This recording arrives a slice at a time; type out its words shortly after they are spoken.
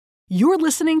You're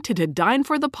listening to Dine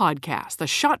for the Podcast, the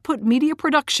Shot Put Media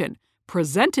production,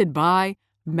 presented by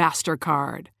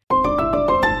MasterCard.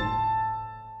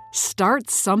 Start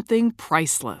something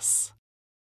priceless.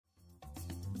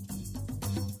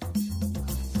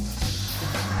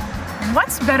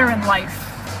 What's better in life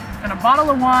than a bottle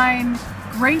of wine,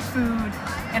 great food,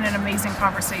 and an amazing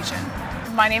conversation?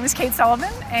 My name is Kate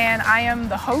Sullivan, and I am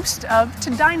the host of To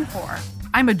Dine For.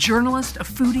 I'm a journalist, a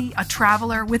foodie, a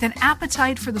traveler with an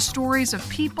appetite for the stories of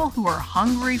people who are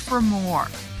hungry for more.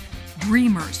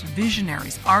 Dreamers,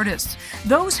 visionaries, artists,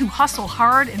 those who hustle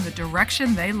hard in the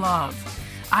direction they love.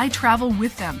 I travel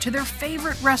with them to their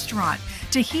favorite restaurant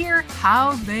to hear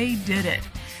how they did it.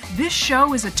 This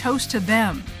show is a toast to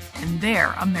them and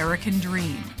their American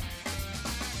dream.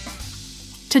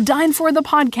 To Dine For the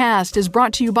Podcast is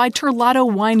brought to you by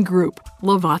Terlato Wine Group,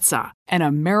 Lavazza, and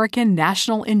American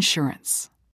National Insurance.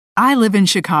 I live in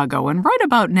Chicago, and right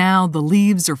about now, the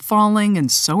leaves are falling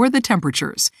and so are the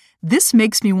temperatures. This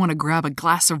makes me want to grab a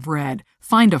glass of red,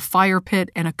 find a fire pit,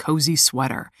 and a cozy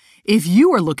sweater. If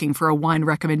you are looking for a wine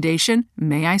recommendation,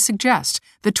 may I suggest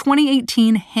the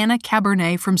 2018 Hannah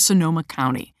Cabernet from Sonoma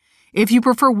County. If you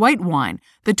prefer white wine,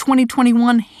 the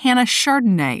 2021 Hannah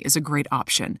Chardonnay is a great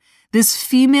option. This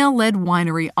female-led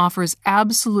winery offers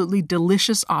absolutely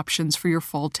delicious options for your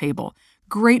fall table.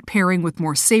 Great pairing with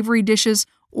more savory dishes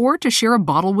or to share a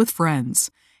bottle with friends.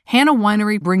 Hannah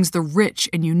Winery brings the rich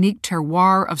and unique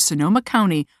terroir of Sonoma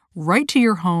County right to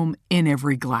your home in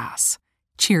every glass.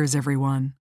 Cheers,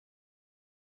 everyone.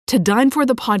 To Dine For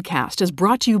the Podcast is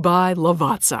brought to you by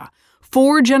Lavazza.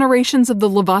 4 generations of the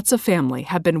Lavazza family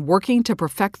have been working to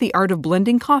perfect the art of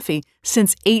blending coffee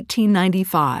since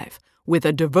 1895. With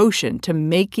a devotion to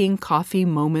making coffee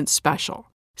moments special.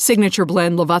 Signature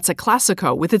blend Lavazza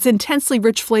Classico, with its intensely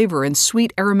rich flavor and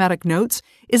sweet aromatic notes,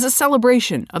 is a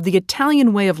celebration of the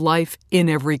Italian way of life in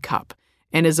every cup,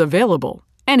 and is available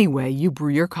any way you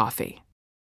brew your coffee.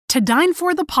 To Dine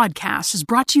For the Podcast is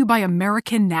brought to you by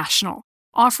American National,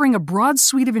 offering a broad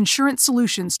suite of insurance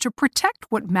solutions to protect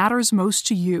what matters most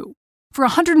to you. For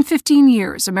 115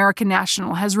 years, American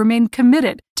National has remained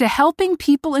committed to helping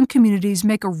people and communities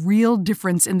make a real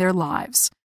difference in their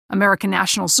lives. American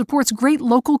National supports great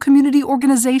local community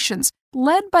organizations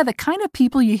led by the kind of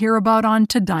people you hear about on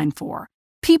To Dine For.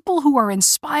 People who are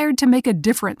inspired to make a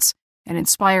difference and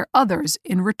inspire others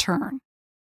in return.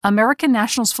 American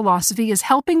National's philosophy is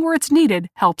helping where it's needed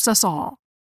helps us all.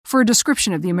 For a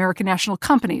description of the American National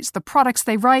companies, the products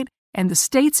they write, and the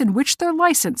states in which they're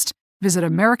licensed, visit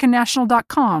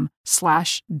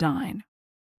americannational.com/dine.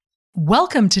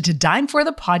 Welcome to Dine For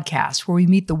the Podcast, where we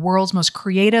meet the world's most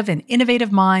creative and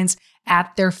innovative minds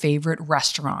at their favorite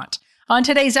restaurant. On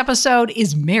today's episode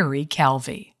is Mary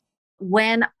Calvi.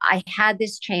 When I had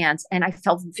this chance, and I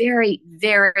felt very,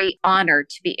 very honored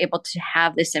to be able to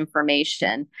have this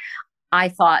information, I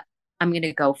thought, I'm going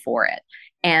to go for it.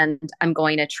 And I'm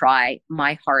going to try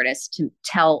my hardest to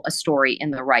tell a story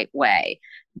in the right way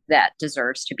that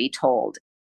deserves to be told.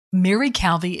 Mary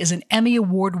Calvi is an Emmy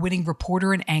Award-winning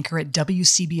reporter and anchor at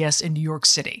WCBS in New York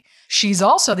City. She's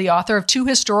also the author of 2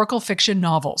 historical fiction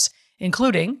novels,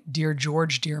 including Dear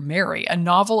George, Dear Mary, a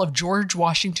novel of George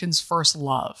Washington's first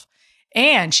love.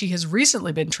 And she has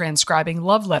recently been transcribing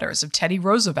love letters of Teddy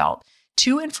Roosevelt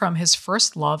to and from his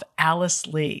first love, Alice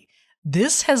Lee.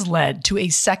 This has led to a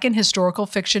second historical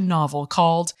fiction novel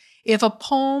called If a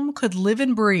Poem Could Live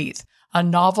and Breathe, a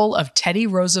novel of Teddy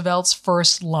Roosevelt's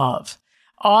first love.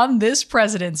 On this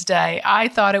President's Day, I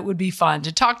thought it would be fun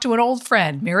to talk to an old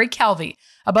friend, Mary Calvi,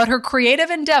 about her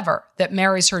creative endeavor that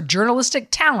marries her journalistic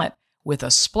talent with a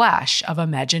splash of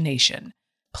imagination.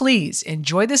 Please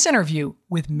enjoy this interview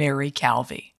with Mary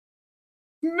Calvi.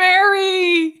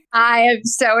 Mary! I am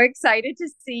so excited to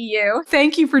see you.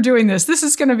 Thank you for doing this. This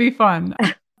is going to be fun.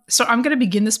 So I'm going to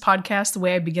begin this podcast the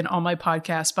way I begin all my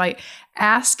podcasts, by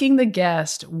asking the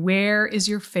guest, where is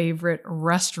your favorite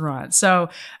restaurant? So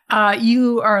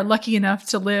you are lucky enough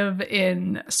to live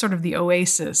in sort of the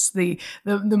oasis, the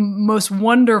most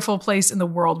wonderful place in the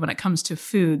world when it comes to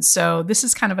food. So this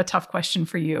is kind of a tough question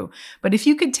for you. But if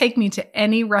you could take me to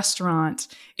any restaurant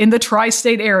in the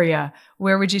tri-state area,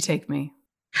 where would you take me?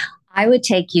 I would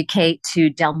take you, Kate, to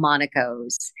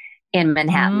Delmonico's in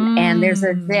Manhattan. And there's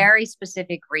a very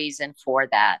specific reason for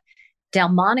that.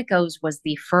 Delmonico's was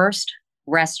the first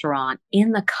restaurant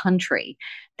in the country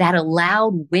that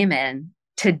allowed women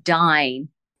to dine,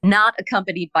 not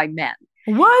accompanied by men.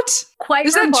 What? Quite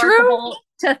Is that remarkable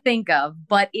true? to think of,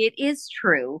 but it is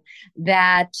true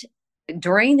that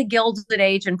during the Gilded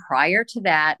Age and prior to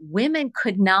that, women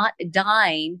could not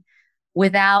dine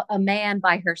without a man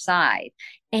by her side.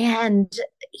 And,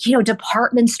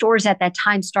 department stores at that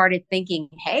time started thinking,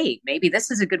 hey, maybe this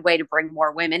is a good way to bring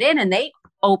more women in. And they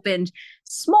opened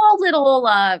small little,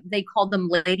 they called them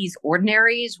ladies'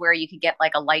 ordinaries, where you could get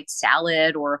like a light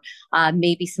salad or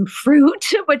maybe some fruit,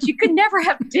 but you could never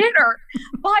have dinner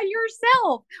by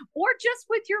yourself or just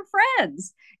with your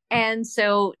friends. And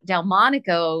so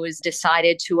Delmonico's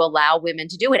decided to allow women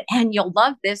to do it. And you'll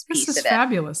love this piece of it. This is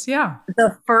fabulous. Yeah.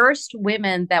 The first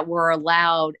women that were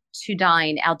allowed to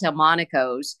dine at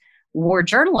Delmonico's were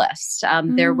journalists.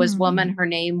 There was a woman, her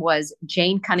name was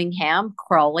Jane Cunningham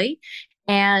Crawley,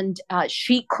 and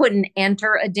she couldn't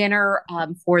enter a dinner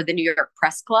for the New York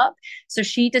Press Club. So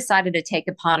she decided to take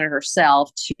upon it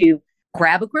herself to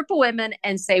grab a group of women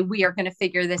and say, we are going to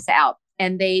figure this out.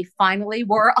 And they finally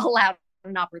were allowed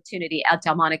an opportunity at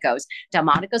Delmonico's.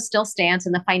 Delmonico's still stands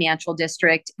in the financial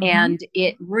district, and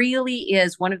it really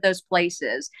is one of those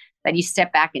places that you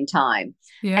step back in time.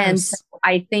 Yes. And so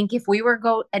I think if we were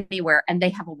go anywhere, and they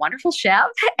have a wonderful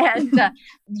chef, and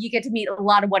you get to meet a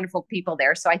lot of wonderful people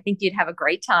there. So I think you'd have a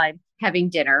great time having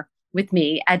dinner with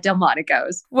me at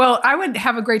Delmonico's. Well, I would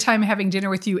have a great time having dinner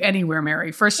with you anywhere,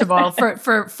 Mary. First of all,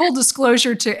 for full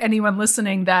disclosure to anyone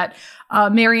listening, that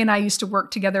Mary and I used to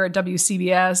work together at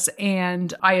WCBS,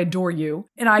 and I adore you.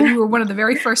 And you were one of the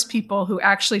very first people who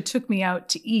actually took me out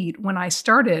to eat when I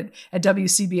started at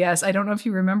WCBS. I don't know if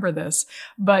you remember this,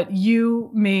 but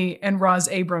you, me, and Roz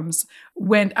Abrams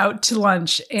went out to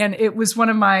lunch. And it was one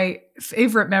of my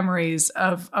favorite memories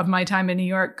of my time in New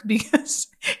York, because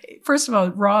first of all,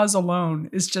 Roz alone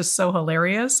is just so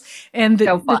hilarious. And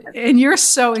and you're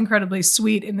so incredibly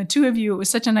sweet. And the two of you, it was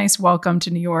such a nice welcome to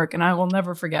New York, and I will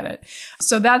never forget it.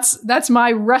 So that's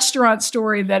my restaurant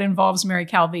story that involves Mary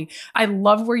Calvi. I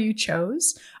love where you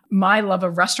chose. My love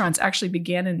of restaurants actually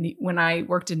began when I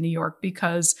worked in New York,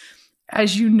 because,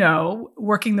 as you know,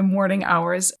 working the morning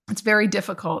hours, it's very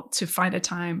difficult to find a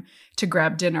time to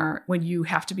grab dinner when you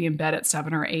have to be in bed at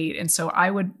 7 or 8. And so I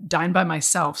would dine by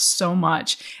myself so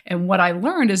much. And what I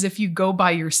learned is if you go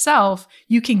by yourself,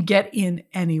 you can get in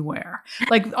anywhere.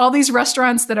 Like all these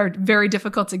restaurants that are very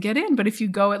difficult to get in. But if you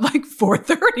go at like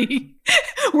 4:30,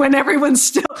 when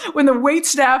when the wait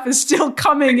staff is still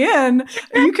coming in,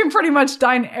 you can pretty much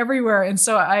dine everywhere. And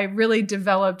so I really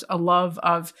developed a love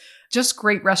of just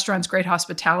great restaurants, great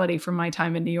hospitality from my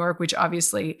time in New York, which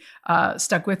obviously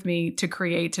stuck with me to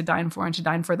create To Dine For and To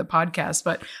Dine For the podcast.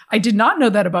 But I did not know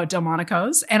that about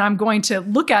Delmonico's, and I'm going to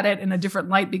look at it in a different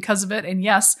light because of it. And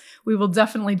yes, we will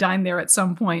definitely dine there at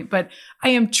some point. But I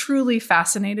am truly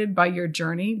fascinated by your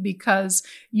journey, because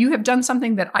you have done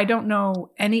something that I don't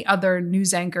know any other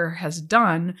news anchor has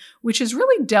done, which is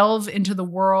really delve into the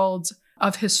world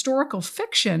of historical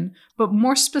fiction, but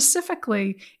more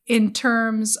specifically in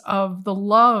terms of the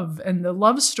love and the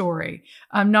love story,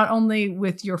 not only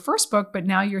with your first book, but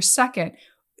now your second.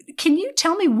 Can you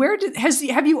tell me,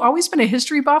 have you always been a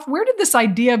history buff? Where did this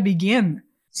idea begin?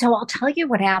 So I'll tell you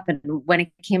what happened when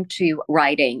it came to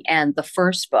writing and the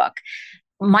first book.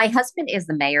 My husband is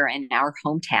the mayor in our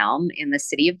hometown in the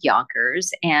city of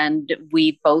Yonkers, and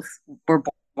we both were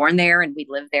born there, and we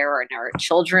live there, and our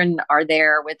children are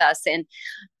there with us. And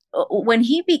when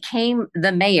he became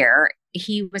the mayor,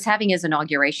 he was having his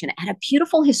inauguration at a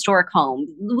beautiful historic home,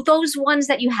 those ones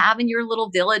that you have in your little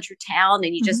village or town,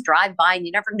 and you just drive by and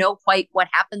you never know quite what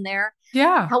happened there.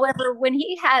 Yeah. However, when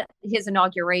he had his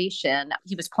inauguration,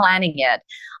 he was planning it.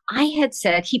 I had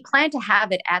said he planned to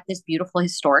have it at this beautiful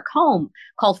historic home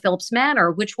called Phillips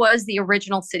Manor, which was the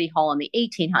original city hall in the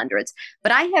 1800s.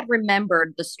 But I had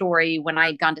remembered the story when I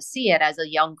had gone to see it as a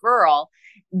young girl,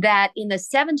 that in the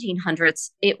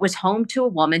 1700s, it was home to a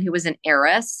woman who was an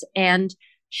heiress, and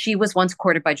she was once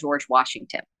courted by George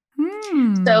Washington.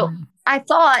 So I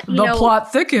thought, the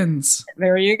plot thickens.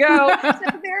 There you go.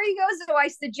 There you go. So I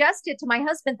suggested to my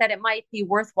husband that it might be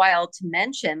worthwhile to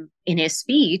mention in his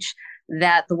speech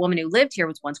that the woman who lived here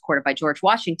was once courted by George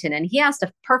Washington. And he asked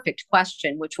a perfect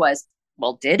question, which was,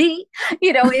 well, did he?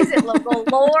 Is it local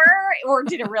lore, or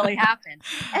did it really happen?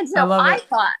 And so I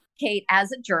thought, Kate,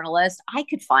 as a journalist, I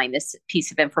could find this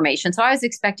piece of information. So I was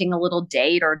expecting a little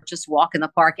date or just walk in the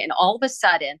park. And all of a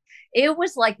sudden, it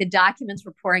was like the documents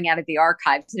were pouring out of the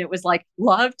archives. And it was like,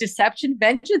 love, deception,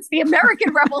 vengeance, the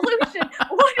American Revolution.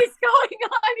 What is going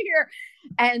on here?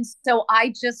 And so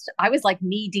I was like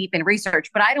knee deep in research,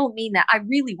 but I don't mean that. I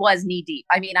really was knee deep.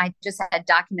 I mean, I just had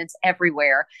documents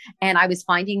everywhere, and I was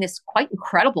finding this quite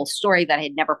incredible story that I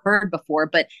had never heard before.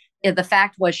 But the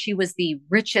fact was, she was the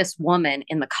richest woman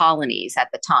in the colonies at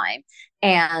the time.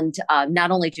 And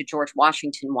not only did George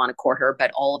Washington want to court her,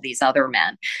 but all of these other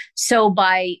men. So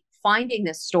by finding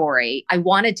this story, I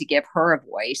wanted to give her a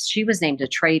voice. She was named a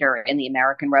traitor in the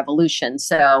American Revolution.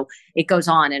 So it goes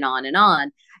on and on and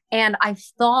on. And I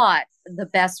thought the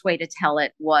best way to tell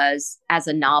it was as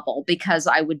a novel, because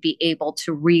I would be able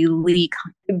to really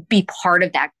be part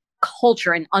of that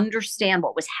culture and understand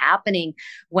what was happening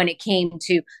when it came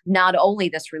to not only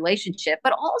this relationship,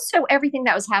 but also everything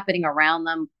that was happening around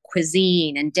them,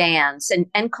 cuisine and dance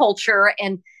and culture,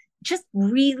 and just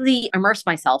really immerse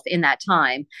myself in that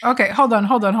time. Okay, hold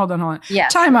on.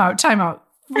 Yes. Time out.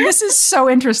 This is so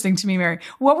interesting to me, Mary.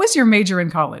 What was your major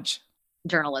in college?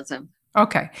 Journalism.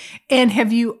 Okay. And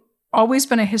have you always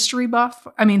been a history buff?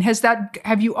 I mean,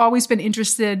 have you always been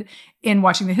interested in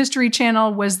watching the History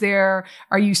Channel?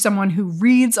 Are you someone who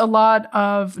reads a lot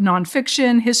of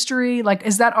nonfiction history? Like,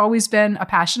 has that always been a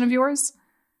passion of yours?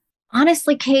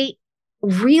 Honestly, Kate,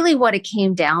 really what it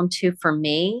came down to for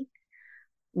me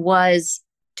was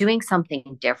doing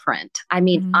something different. I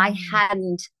mean,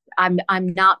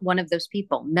 I'm not one of those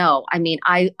people. No, I mean,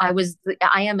 I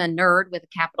am a nerd with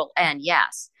a capital N.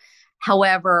 Yes.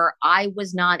 However, I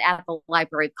was not at the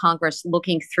Library of Congress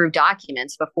looking through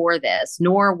documents before this,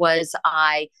 nor was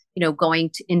I, going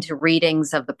into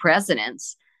readings of the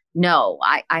presidents. No,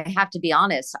 I have to be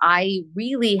honest. I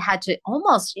really had to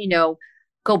almost,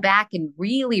 go back and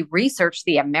really research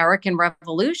the American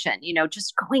Revolution,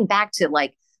 just going back to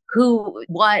like who,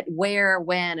 what, where,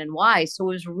 when, and why. So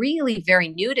it was really very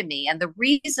new to me. And the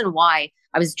reason why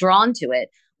I was drawn to it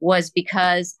was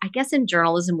because I guess in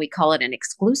journalism, we call it an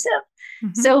exclusive.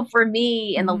 Mm-hmm. So for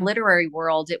me, in the literary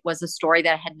world, it was a story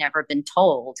that had never been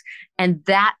told. And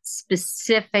that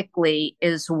specifically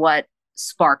is what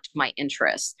sparked my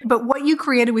interest. But what you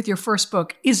created with your first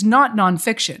book is not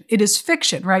nonfiction. It is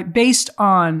fiction, right? Based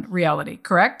on reality,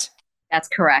 correct? That's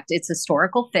correct. It's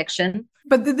historical fiction.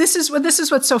 But this is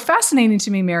what's so fascinating to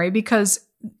me, Mary, because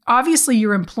obviously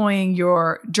you're employing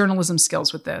your journalism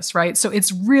skills with this, right? So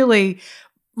it's really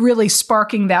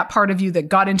sparking that part of you that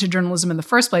got into journalism in the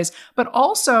first place. But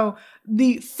also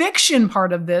the fiction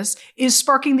part of this is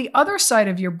sparking the other side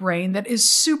of your brain that is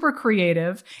super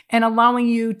creative and allowing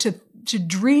you to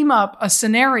dream up a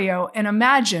scenario and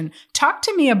imagine. Talk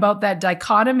to me about that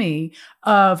dichotomy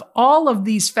of all of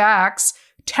these facts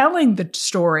telling the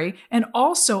story and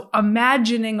also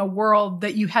imagining a world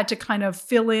that you had to kind of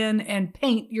fill in and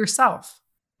paint yourself.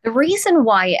 The reason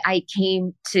why I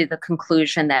came to the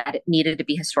conclusion that it needed to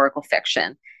be historical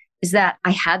fiction is that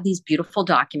I had these beautiful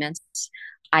documents.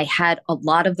 I had a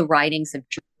lot of the writings of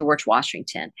George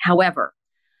Washington. However,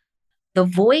 the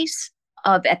voice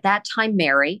of, at that time,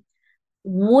 Mary,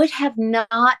 would have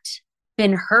not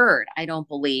been heard, I don't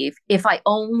believe, if I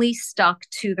only stuck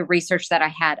to the research that I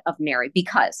had of Mary,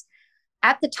 because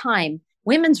at the time,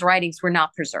 women's writings were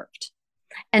not preserved.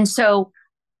 And so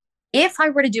if I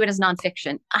were to do it as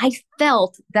nonfiction, I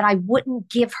felt that I wouldn't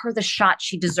give her the shot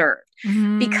she deserved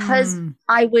because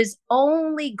I was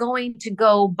only going to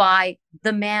go by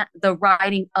the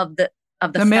writing of the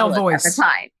male voice at the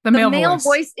time. The male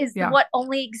voice is what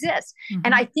only exists. Mm-hmm.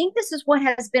 And I think this is what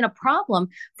has been a problem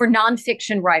for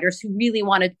nonfiction writers who really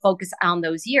want to focus on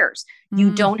those years.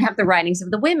 You don't have the writings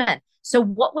of the women. So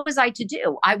what was I to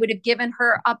do? I would have given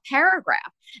her a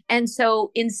paragraph. And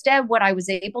so instead, what I was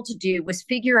able to do was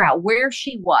figure out where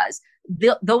she was,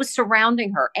 those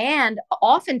surrounding her. And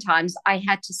oftentimes I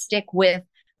had to stick with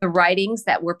the writings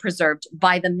that were preserved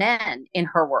by the men in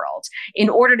her world in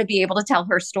order to be able to tell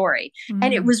her story.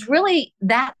 And it was really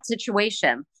that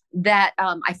situation that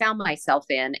I found myself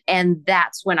in. And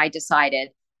that's when I decided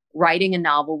writing a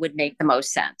novel would make the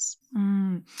most sense.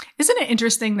 Isn't it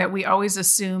interesting that we always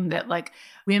assume that like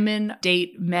women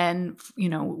date men,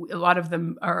 a lot of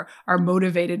them are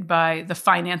motivated by the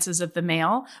finances of the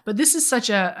male, but this is such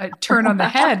a turn on the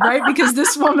head, right? Because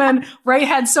this woman, right,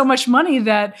 had so much money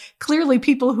that clearly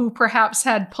people who perhaps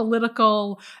had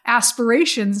political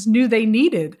aspirations knew they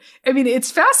needed. I mean,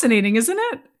 it's fascinating, isn't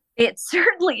it? It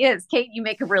certainly is. Kate, you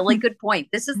make a really good point.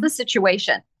 This is the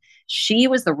situation. She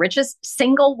was the richest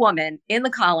single woman in the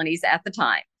colonies at the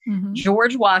time. Mm-hmm.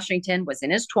 George Washington was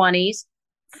in his 20s,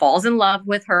 falls in love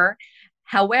with her.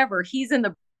 However, he's in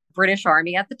the British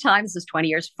Army at the time. This is 20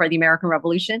 years before the American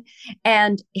Revolution.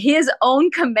 And his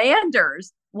own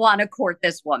commanders want to court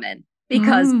this woman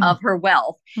because of her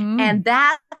wealth. And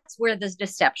that's where this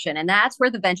deception and that's where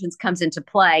the vengeance comes into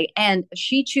play. And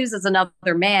she chooses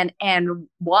another man, and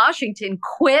Washington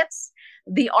quits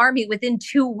the army within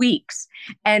 2 weeks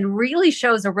and really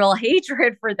shows a real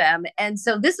hatred for them. And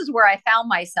so this is where I found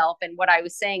myself. And what I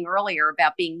was saying earlier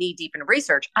about being knee deep in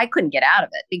research, I couldn't get out of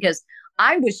it because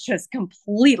I was just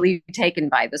completely taken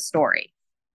by the story.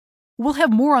 We'll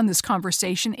have more on this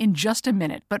conversation in just a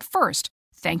minute. But first,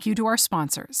 Thank you to our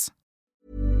sponsors.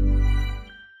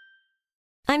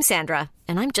 I'm Sandra,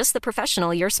 and I'm just the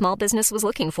professional your small business was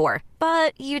looking for.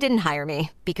 But you didn't hire me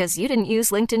because you didn't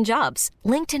use LinkedIn Jobs.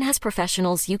 LinkedIn has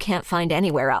professionals you can't find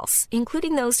anywhere else,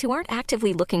 including those who aren't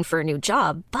actively looking for a new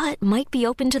job, but might be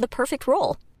open to the perfect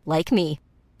role, like me.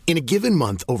 In a given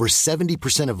month, over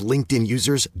 70% of LinkedIn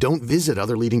users don't visit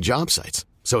other leading job sites.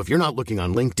 So if you're not looking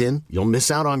on LinkedIn, you'll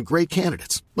miss out on great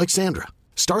candidates like Sandra.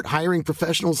 Start hiring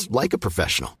professionals like a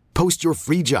professional. Post your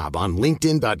free job on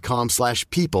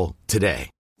linkedin.com/people today.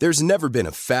 There's never been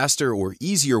a faster or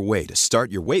easier way to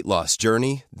start your weight loss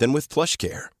journey than with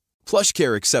PlushCare.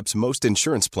 PlushCare accepts most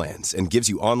insurance plans and gives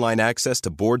you online access to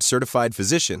board-certified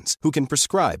physicians who can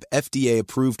prescribe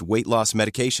FDA-approved weight loss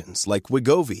medications like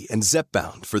Wegovy and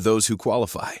Zepbound for those who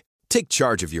qualify. Take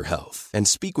charge of your health and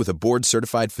speak with a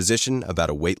board-certified physician about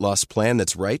a weight loss plan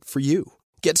that's right for you.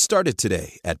 Get started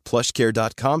today at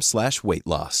plushcare.com/weight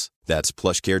loss. That's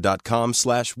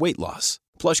plushcare.com/weight loss.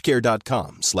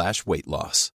 plushcare.com/weight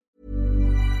loss.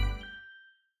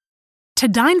 To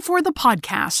Dine For the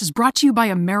podcast is brought to you by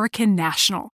American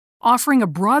National, offering a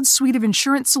broad suite of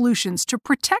insurance solutions to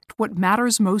protect what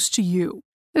matters most to you.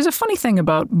 There's a funny thing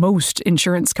about most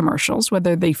insurance commercials,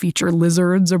 whether they feature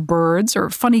lizards or birds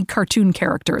or funny cartoon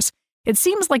characters. It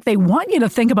seems like they want you to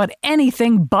think about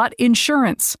anything but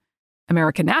insurance.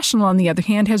 American National, on the other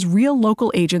hand, has real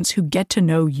local agents who get to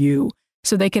know you,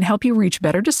 so they can help you reach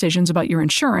better decisions about your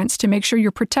insurance to make sure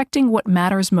you're protecting what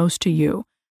matters most to you.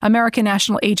 American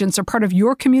National agents are part of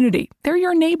your community. They're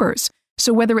your neighbors.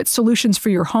 So whether it's solutions for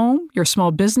your home, your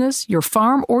small business, your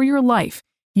farm, or your life,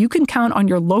 you can count on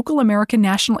your local American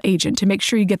National agent to make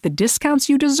sure you get the discounts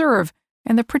you deserve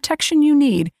and the protection you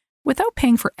need without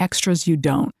paying for extras you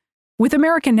don't. With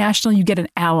American National, you get an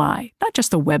ally, not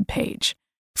just a web page.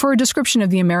 For a description of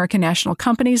the American National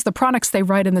companies, the products they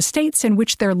write, in the states in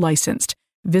which they're licensed,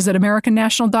 visit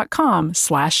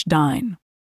americannational.com/dine.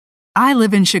 I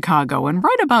live in Chicago, and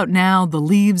right about now, the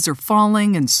leaves are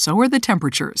falling and so are the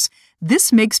temperatures.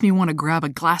 This makes me want to grab a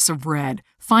glass of red,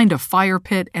 find a fire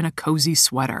pit, and a cozy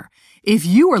sweater. If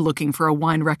you are looking for a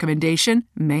wine recommendation,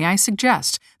 may I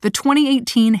suggest the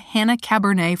 2018 Hannah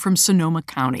Cabernet from Sonoma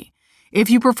County. If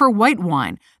you prefer white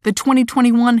wine, the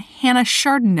 2021 Hannah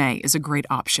Chardonnay is a great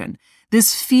option.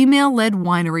 This female-led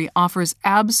winery offers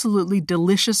absolutely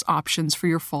delicious options for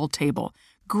your fall table.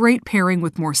 Great pairing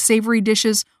with more savory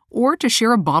dishes or to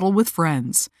share a bottle with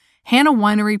friends. Hannah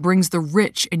Winery brings the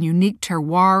rich and unique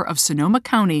terroir of Sonoma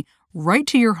County right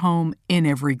to your home in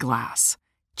every glass.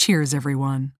 Cheers,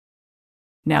 everyone.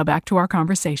 Now back to our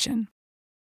conversation.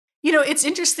 You know, it's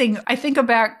interesting. I think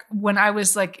back when I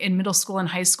was like in middle school and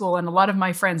high school, and a lot of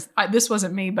my friends, this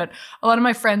wasn't me, but a lot of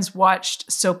my friends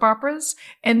watched soap operas,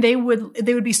 and they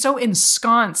would be so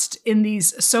ensconced in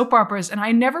these soap operas, and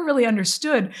I never really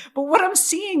understood. But what I'm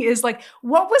seeing is like,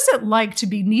 what was it like to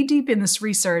be knee deep in this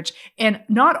research, and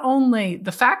not only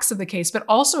the facts of the case, but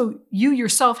also you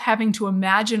yourself having to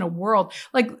imagine a world.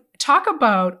 Like, talk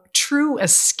about true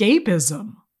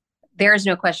escapism. There's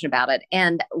no question about it.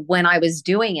 And when I was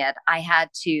doing it, I had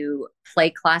to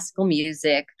play classical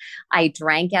music. I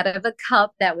drank out of a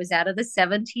cup that was out of the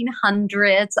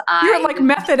 1700s. You're like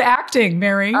method acting,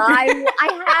 Mary. I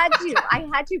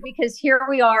had to, because here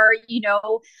we are, you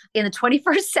know, in the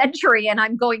 21st century, and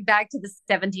I'm going back to the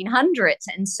 1700s.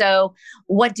 And so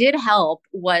what did help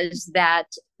was that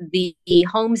the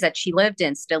homes that she lived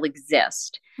in still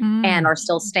exist and are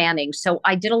still standing. So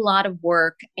I did a lot of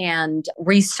work and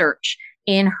research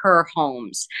in her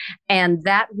homes. And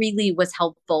that really was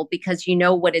helpful, because you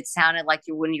know what it sounded like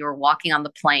when you were walking on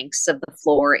the planks of the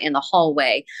floor in the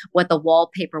hallway, what the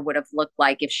wallpaper would have looked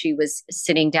like if she was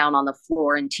sitting down on the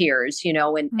floor in tears, you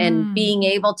know, and being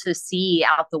able to see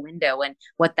out the window and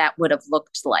what that would have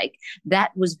looked like.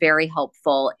 That was very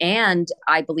helpful, and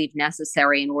I believe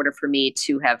necessary in order for me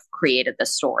to have created the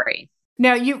story.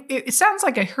 Now, it sounds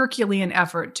like a Herculean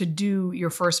effort to do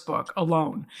your first book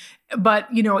alone,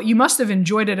 but you know, you must have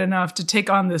enjoyed it enough to take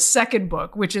on the second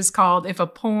book, which is called If a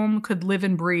Poem Could Live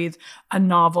and Breathe, a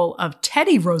novel of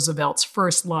Teddy Roosevelt's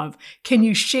first love. Can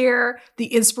you share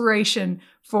the inspiration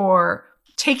for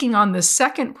taking on the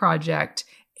second project,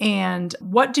 and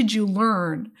what did you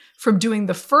learn from doing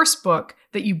the first book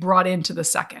that you brought into the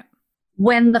second?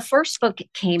 When the first book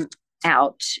came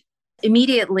out,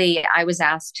 immediately I was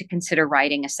asked to consider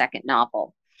writing a second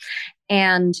novel.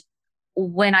 And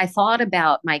when I thought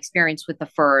about my experience with the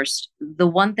first, the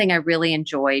one thing I really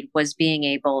enjoyed was being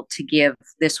able to give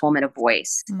this woman a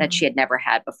voice that she had never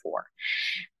had before.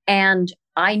 And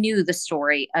I knew the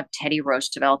story of Teddy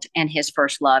Roosevelt and his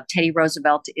first love. Teddy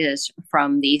Roosevelt is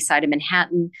from the east side of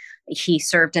Manhattan. He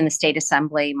served in the state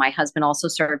assembly. My husband also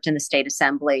served in the state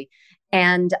assembly.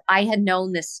 And I had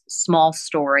known this small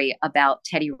story about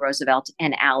Teddy Roosevelt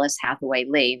and Alice Hathaway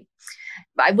Lee.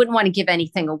 I wouldn't want to give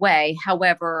anything away.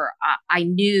 However, I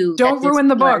knew don't ruin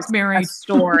the book, Mary. A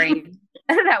story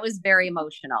that was very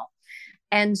emotional.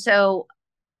 And so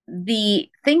the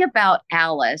thing about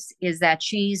Alice is that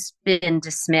she's been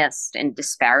dismissed and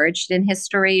disparaged in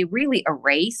history, really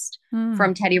erased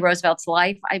from Teddy Roosevelt's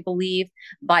life, I believe,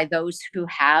 by those who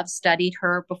have studied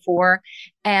her before.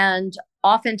 And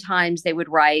oftentimes they would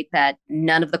write that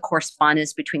none of the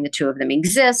correspondence between the two of them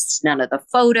exists, none of the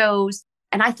photos.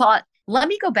 And I thought, let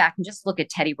me go back and just look at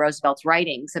Teddy Roosevelt's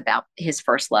writings about his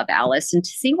first love, Alice, and to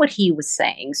see what he was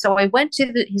saying. So I went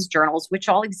to his journals, which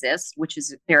all exist, which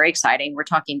is very exciting. We're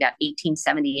talking about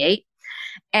 1878.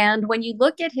 And when you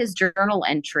look at his journal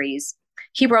entries,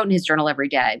 he wrote in his journal every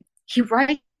day. He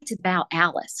writes about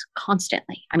Alice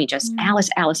constantly. I mean, just Alice,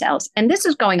 Alice, Alice. And this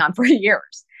is going on for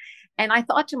years. And I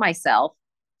thought to myself,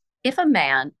 if a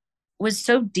man was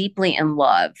so deeply in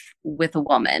love with a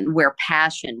woman where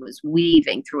passion was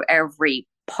weaving through every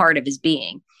part of his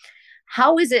being,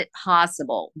 how is it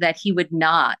possible that he would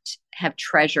not have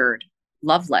treasured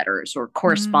love letters or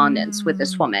correspondence with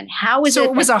this woman? How is it? So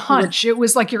it was a hunch. It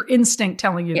was like your instinct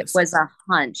telling you this. It was a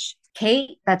hunch.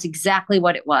 Kate, that's exactly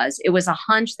what it was. It was a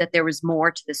hunch that there was more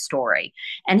to the story.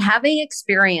 And having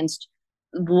experienced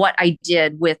what I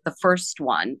did with the first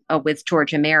one with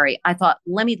George and Mary, I thought,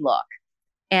 let me look.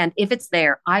 And if it's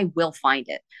there, I will find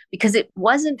it, because it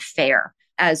wasn't fair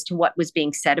as to what was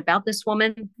being said about this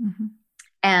woman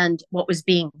and what was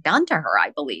being done to her, I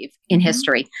believe, in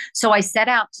history. So I set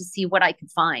out to see what I could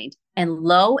find. And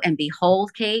lo and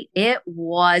behold, Kate, it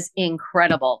was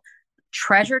incredible.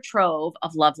 Treasure trove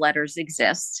of love letters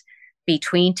exists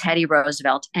between Teddy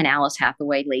Roosevelt and Alice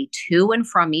Hathaway Lee, to and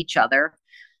from each other.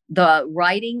 The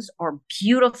writings are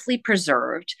beautifully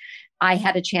preserved. I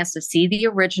had a chance to see the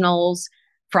originals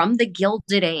from the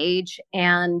Gilded Age,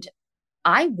 and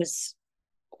I was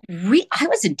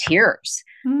in tears,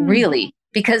 really,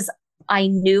 because I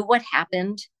knew what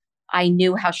happened. I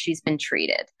knew how she's been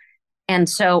treated. And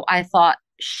so I thought,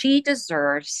 she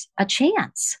deserves a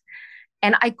chance.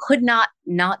 And I could not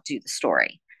do the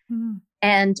story.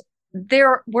 And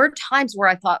there were times where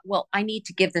I thought, well, I need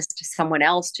to give this to someone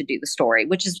else to do the story,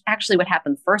 which is actually what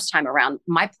happened the first time around.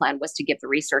 My plan was to give the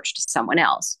research to someone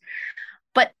else.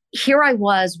 But here I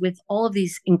was with all of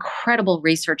these incredible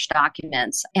research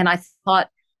documents, and I thought,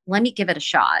 let me give it a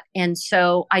shot. And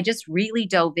so I just really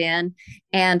dove in,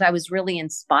 and I was really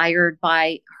inspired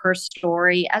by her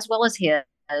story as well as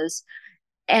his.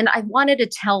 And I wanted to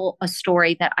tell a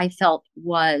story that I felt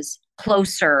was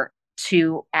closer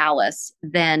to Alice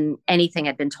than anything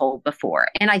had been told before.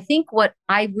 And I think what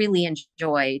I really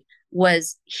enjoyed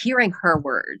was hearing her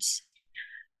words.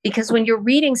 Because when you're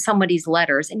reading somebody's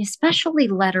letters, and especially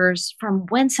letters from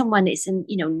when someone is in,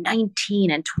 19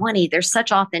 and 20, there's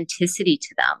such authenticity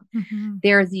to them.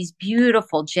 There are these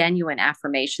beautiful, genuine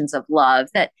affirmations of love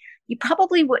that you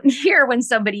probably wouldn't hear when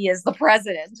somebody is the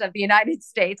president of the United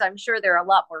States. I'm sure they're a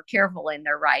lot more careful in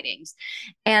their writings.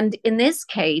 And in this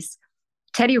case,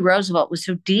 Teddy Roosevelt was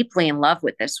so deeply in love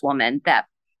with this woman that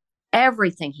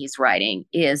everything he's writing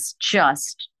is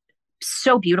just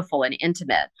so beautiful and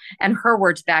intimate. And her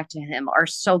words back to him are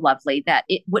so lovely that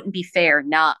it wouldn't be fair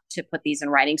not to put these in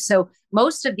writing. So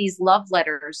most of these love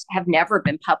letters have never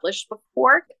been published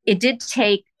before. It did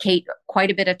take Kate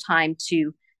quite a bit of time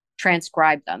to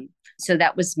transcribe them. So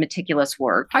that was meticulous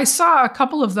work. I saw a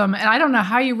couple of them, and I don't know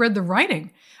how you read the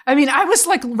writing. I mean,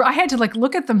 I had to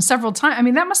look at them several times. I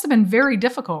mean, that must have been very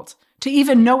difficult to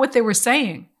even know what they were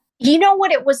saying. You know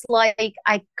what it was like?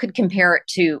 I could compare it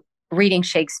to reading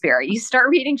Shakespeare. You start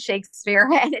reading Shakespeare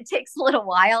and it takes a little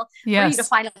while for you to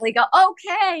finally go,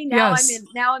 okay, now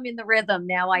I'm in the rhythm.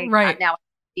 Now I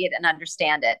see it and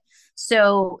understand it.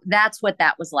 So that's what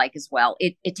that was like as well.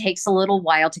 It takes a little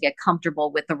while to get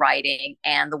comfortable with the writing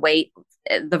and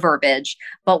the verbiage.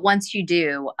 But once you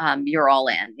do, you're all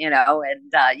in, and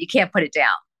you can't put it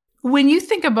down. When you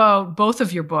think about both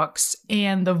of your books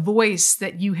and the voice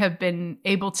that you have been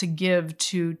able to give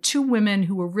to two women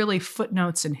who were really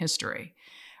footnotes in history,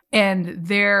 and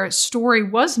their story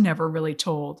was never really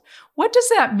told, what does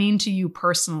that mean to you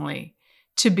personally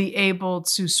to be able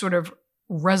to sort of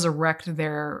resurrect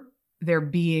their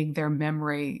being, their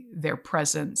memory, their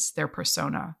presence, their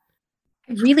persona?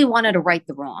 I really wanted to right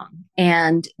the wrong.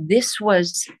 And this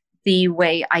was the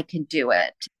way I could do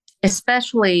it,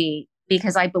 especially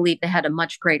because I believe they had a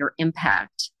much greater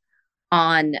impact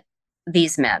on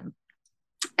these men.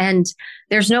 And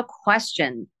there's no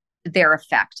question their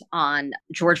effect on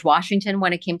George Washington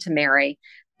when it came to Mary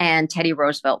and Teddy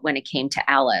Roosevelt when it came to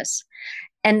Alice.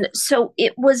 And so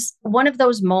it was one of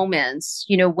those moments,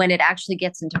 when it actually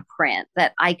gets into print,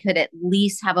 that I could at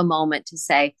least have a moment to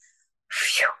say,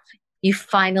 phew, you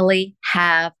finally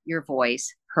have your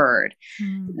voice heard.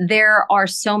 There are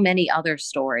so many other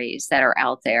stories that are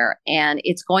out there, and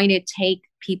it's going to take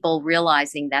people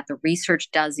realizing that the research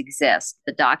does exist,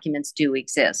 the documents do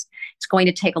exist. It's going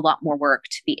to take a lot more work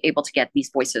to be able to get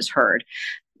these voices heard,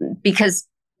 because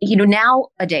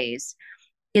nowadays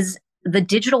is the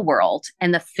digital world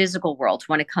and the physical world,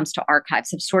 when it comes to archives,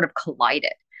 have sort of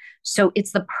collided. So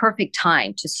it's the perfect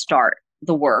time to start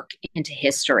the work into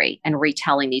history and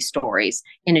retelling these stories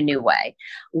in a new way.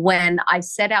 When I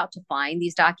set out to find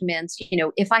these documents,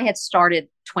 if I had started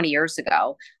 20 years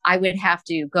ago, I would have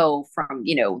to go from,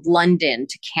 London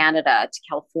to Canada to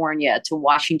California to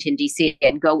Washington, D.C.,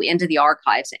 and go into the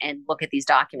archives and look at these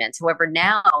documents. However,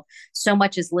 now so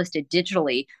much is listed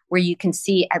digitally where you can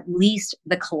see at least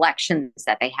the collections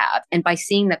that they have. And by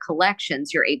seeing the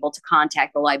collections, you're able to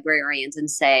contact the librarians and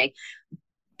say,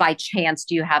 by chance,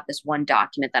 do you have this one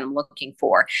document that I'm looking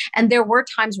for? And there were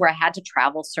times where I had to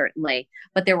travel, certainly,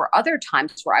 but there were other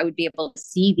times where I would be able to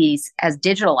see these as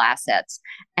digital assets.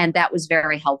 And that was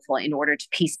very helpful in order to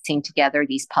piecing together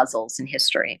these puzzles in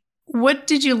history. What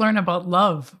did you learn about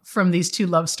love from these two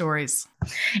love stories?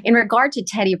 In regard to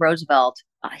Teddy Roosevelt,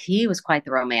 he was quite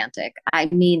the romantic. I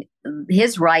mean,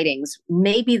 his writings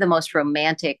may be the most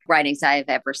romantic writings I've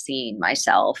ever seen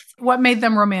myself. What made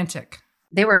them romantic?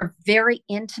 They were very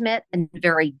intimate and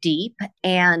very deep,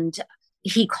 and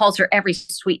he calls her every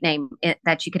sweet name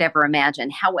that you could ever imagine.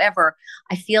 However,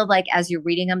 I feel like as you're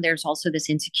reading them, there's also this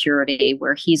insecurity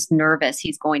where he's nervous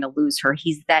he's going to lose her.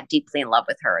 He's that deeply in love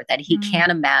with her that he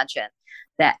can't imagine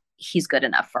that he's good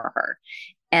enough for her.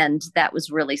 And that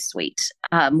was really sweet.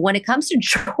 When it comes to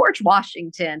George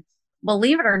Washington,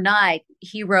 believe it or not,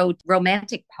 he wrote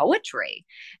romantic poetry.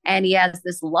 And he has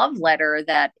this love letter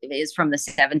that is from the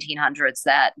 1700s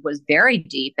that was very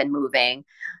deep and moving.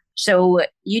 So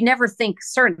you never think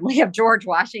certainly of George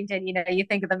Washington. You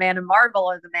think of the man in marble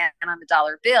or the man on the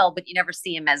dollar bill, but you never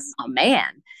see him as a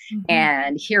man. Mm-hmm.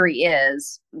 And here he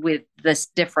is with this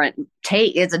different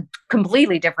take. It's a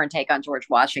completely different take on George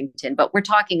Washington, but we're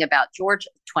talking about George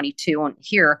 22, and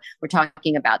here we're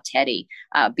talking about Teddy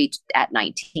at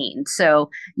 19. So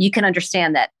you can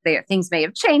understand that things may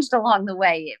have changed along the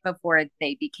way before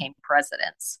they became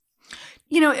presidents.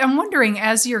 I'm wondering,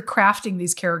 as you're crafting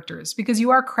these characters, because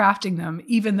you are crafting them,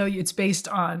 even though it's based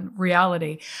on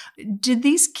reality, did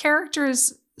these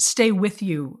characters stay with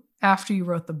you after you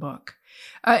wrote the book?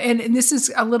 And this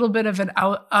is a little bit of an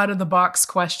out of the box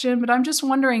question, but I'm just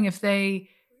wondering if they,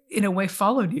 in a way,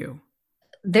 followed you.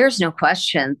 There's no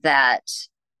question that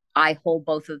I hold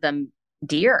both of them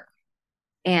dear.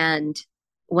 And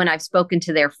when I've spoken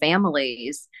to their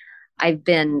families, I've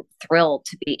been thrilled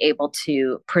to be able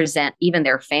to present even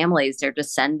their families, their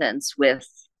descendants, with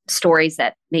stories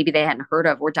that maybe they hadn't heard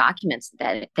of or documents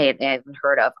that they hadn't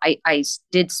heard of. I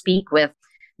did speak with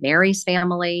Mary's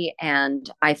family, and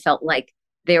I felt like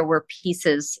there were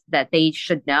pieces that they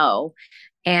should know.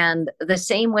 And the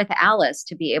same with Alice,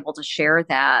 to be able to share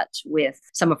that with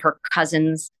some of her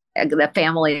cousins, the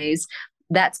families,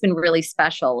 that's been really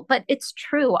special. But it's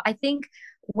true. I think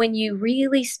when you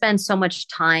really spend so much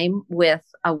time with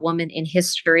a woman in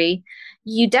history,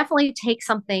 you definitely take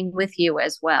something with you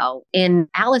as well. In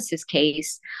Alice's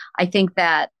case, I think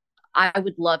that I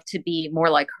would love to be more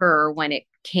like her when it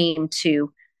came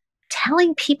to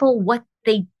telling people what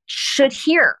they should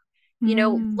hear.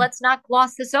 Let's not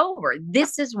gloss this over.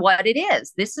 This is what it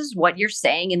is. This is what you're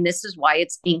saying, and this is why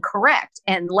it's incorrect.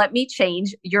 And let me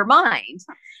change your mind.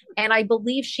 And I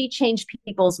believe she changed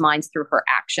people's minds through her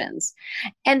actions.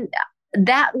 And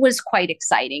that was quite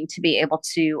exciting to be able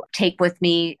to take with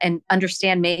me and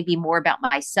understand maybe more about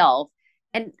myself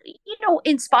and,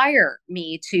 inspire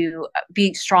me to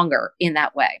be stronger in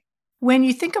that way. When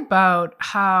you think about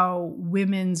how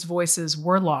women's voices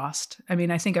were lost, I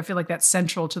feel like that's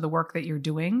central to the work that you're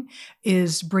doing,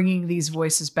 is bringing these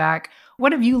voices back.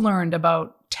 What have you learned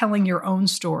about telling your own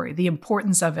story, the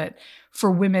importance of it for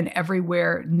women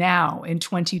everywhere now in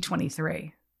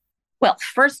 2023? Well,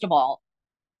 first of all,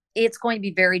 it's going to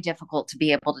be very difficult to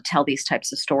be able to tell these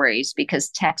types of stories because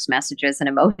text messages and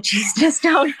emojis just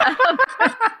don't have.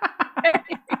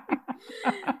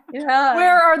 Yeah.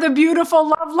 Where are the beautiful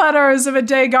love letters of a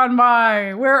day gone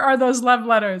by? Where are those love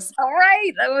letters? All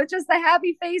right. Just the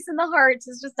happy face and the hearts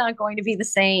is just not going to be the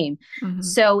same. Mm-hmm.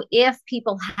 So if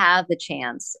people have the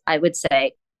chance, I would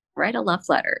say, write a love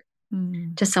letter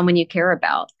to someone you care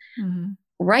about.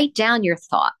 Write down your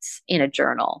thoughts in a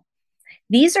journal.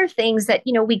 These are things that,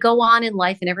 we go on in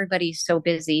life and everybody's so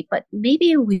busy, but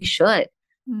maybe we should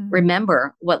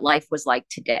remember what life was like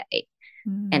today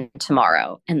and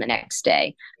tomorrow and the next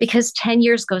day, because 10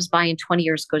 years goes by and 20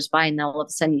 years goes by. And then all of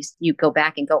a sudden you go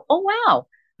back and go, oh, wow.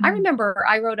 I remember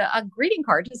I wrote a greeting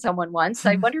card to someone once.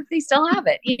 I wonder if they still have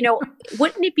it.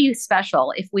 Wouldn't it be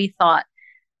special if we thought,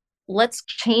 let's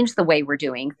change the way we're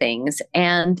doing things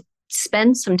and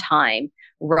spend some time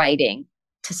writing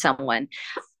to someone?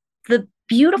 The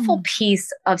beautiful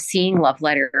piece of seeing love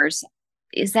letters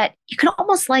is that you can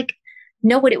almost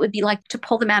know what it would be like to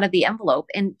pull them out of the envelope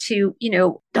and to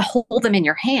hold them in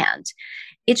your hand.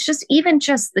 It's just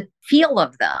the feel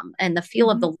of them and the feel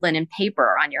of the linen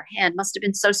paper on your hand must have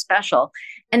been so special.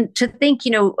 And to think,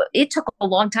 it took a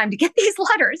long time to get these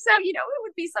letters. So, it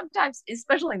would be sometimes,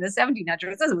 especially in the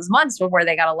 1700s, it was months before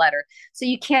they got a letter. So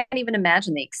you can't even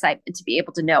imagine the excitement to be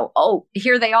able to know, oh,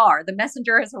 here they are. The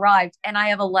messenger has arrived and I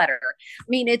have a letter. I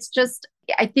mean,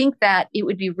 I think that it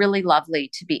would be really lovely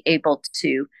to be able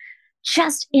to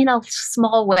just in a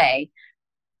small way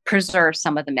preserve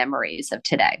some of the memories of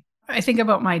today. I think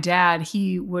about my dad.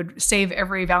 He would save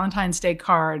every Valentine's Day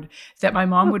card that my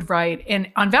mom would write. And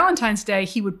on Valentine's Day,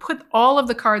 he would put all of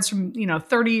the cards from,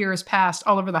 30 years past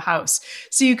all over the house.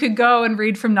 So you could go and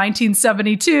read from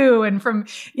 1972 and from,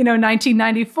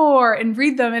 1994 and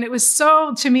read them. And it was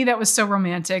to me, that was so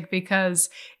romantic because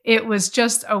it was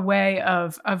just a way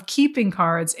of keeping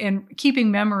cards and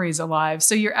keeping memories alive.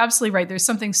 So you're absolutely right. There's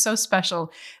something so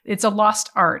special. It's a lost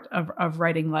art of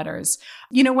writing letters.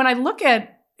 When I look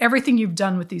at everything you've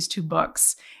done with these two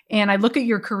books, and I look at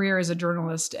your career as a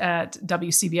journalist at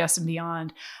WCBS and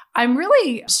beyond, I'm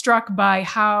really struck by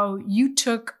how you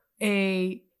took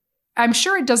I'm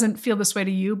sure it doesn't feel this way to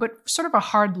you, but sort of a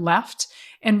hard left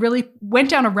and really went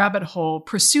down a rabbit hole,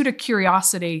 pursued a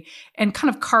curiosity, and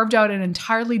kind of carved out an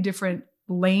entirely different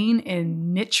lane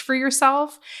and niche for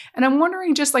yourself. And I'm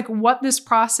wondering just what this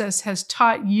process has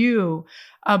taught you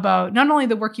about not only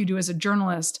the work you do as a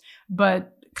journalist,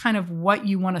 but kind of what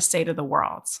you want to say to the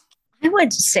world. I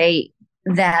would say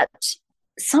that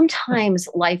sometimes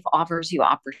life offers you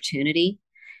opportunity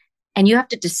and you have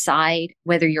to decide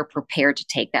whether you're prepared to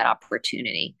take that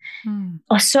opportunity.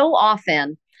 So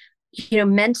often,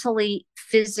 mentally,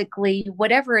 physically,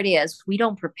 whatever it is, we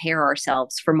don't prepare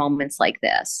ourselves for moments like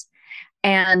this.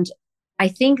 And I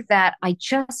think that I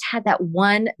just had that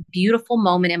one beautiful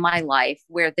moment in my life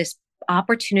where this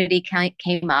opportunity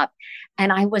came up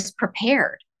and I was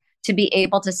prepared to be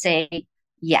able to say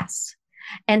yes.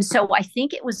 And so I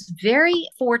think it was very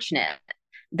fortunate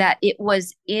that it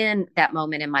was in that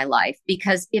moment in my life,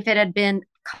 because if it had been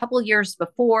a couple of years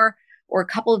before or a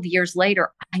couple of years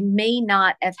later, I may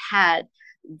not have had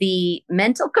the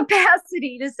mental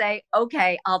capacity to say,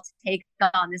 okay, I'll take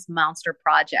on this monster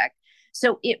project.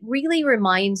 So it really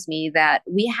reminds me that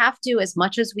we have to, as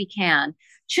much as we can,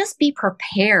 just be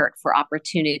prepared for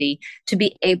opportunity to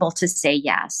be able to say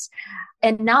yes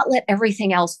and not let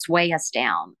everything else weigh us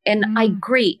down. And I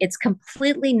agree, it's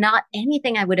completely not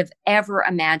anything I would have ever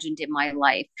imagined in my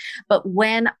life. But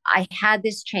when I had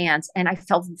this chance, and I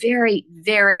felt very,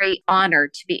 very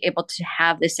honored to be able to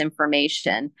have this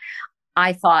information,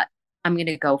 I thought, I'm going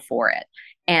to go for it.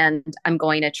 And I'm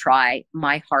going to try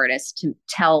my hardest to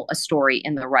tell a story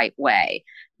in the right way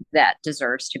that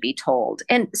deserves to be told.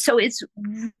 And so it's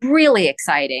really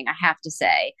exciting, I have to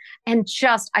say. And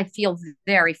I feel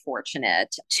very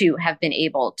fortunate to have been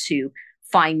able to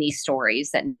find these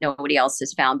stories that nobody else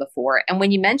has found before. And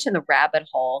when you mention the rabbit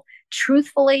hole,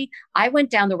 truthfully, I went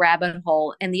down the rabbit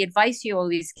hole, and the advice you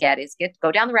always get is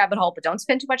go down the rabbit hole, but don't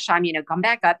spend too much time, come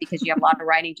back up because you have a lot of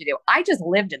writing to do. I just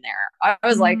lived in there. I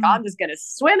was like, I'm just going to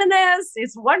swim in this.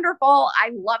 It's wonderful.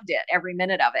 I loved it, every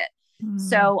minute of it.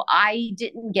 So I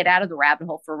didn't get out of the rabbit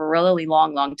hole for a really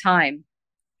long, long time.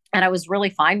 And I was really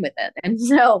fine with it. And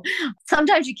so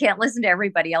sometimes you can't listen to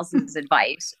everybody else's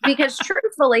advice, because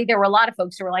truthfully, there were a lot of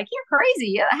folks who were like, you're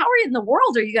crazy. How in the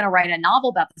world are you going to write a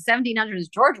novel about the 1700s,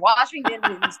 George Washington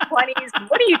in his 20s?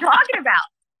 What are you talking about?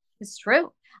 It's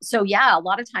true. So yeah, a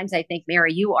lot of times I think,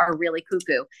 Mary, you are really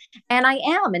cuckoo. And I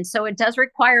am. And so it does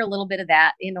require a little bit of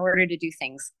that in order to do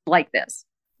things like this.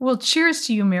 Well, cheers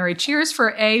to you, Mary. Cheers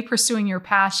for A, pursuing your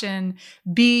passion,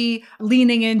 B,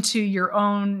 leaning into your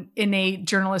own innate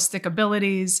journalistic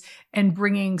abilities and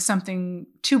bringing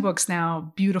two books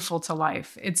now, beautiful to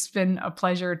life. It's been a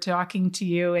pleasure talking to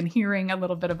you and hearing a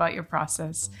little bit about your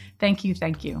process. Thank you.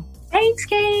 Thank you. Thanks,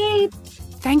 Kate.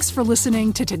 Thanks for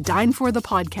listening to Dine For the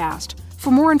podcast. For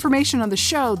more information on the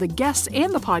show, the guests,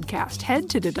 and the podcast, head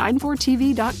to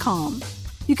todinefortv.com.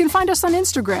 You can find us on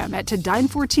Instagram at To Dine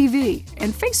For TV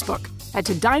and Facebook at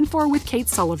To Dine For with Kate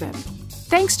Sullivan.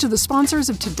 Thanks to the sponsors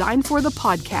of To Dine For the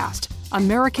podcast,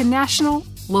 American National,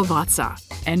 Lavazza,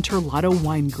 and Terlato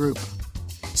Wine Group.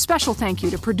 Special thank you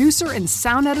to producer and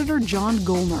sound editor John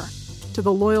Golner. To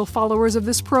the loyal followers of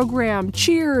this program,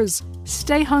 cheers,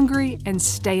 stay hungry, and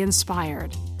stay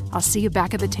inspired. I'll see you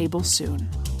back at the table soon.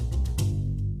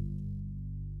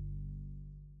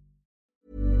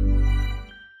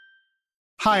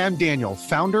 Hi, I'm Daniel,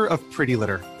 founder of Pretty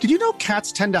Litter. Did you know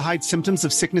cats tend to hide symptoms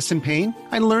of sickness and pain?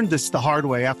 I learned this the hard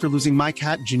way after losing my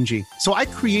cat, Gingy. So I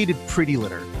created Pretty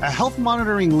Litter, a health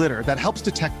monitoring litter that helps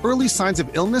detect early signs of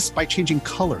illness by changing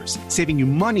colors, saving you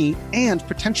money and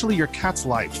potentially your cat's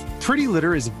life. Pretty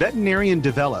Litter is veterinarian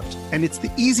developed, and it's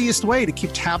the easiest way to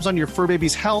keep tabs on your fur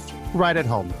baby's health right at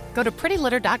home. Go to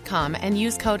prettylitter.com and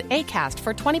use code ACAST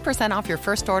for 20% off your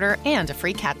first order and a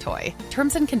free cat toy.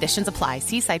 Terms and conditions apply.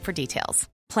 See site for details.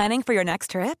 Planning for your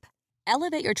next trip?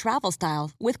 Elevate your travel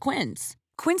style with Quince.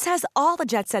 Quince has all the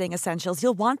jet-setting essentials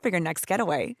you'll want for your next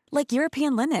getaway, like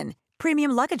European linen,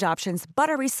 premium luggage options,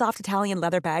 buttery soft Italian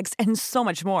leather bags, and so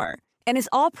much more. And is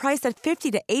all priced at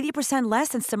 50 to 80% less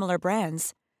than similar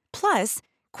brands. Plus,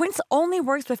 Quince only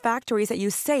works with factories that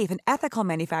use safe and ethical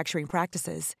manufacturing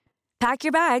practices. Pack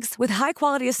your bags with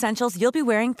high-quality essentials you'll be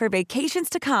wearing for vacations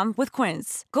to come with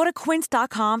Quince. Go to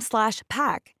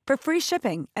quince.com/pack for free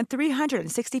shipping and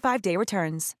 365-day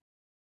returns.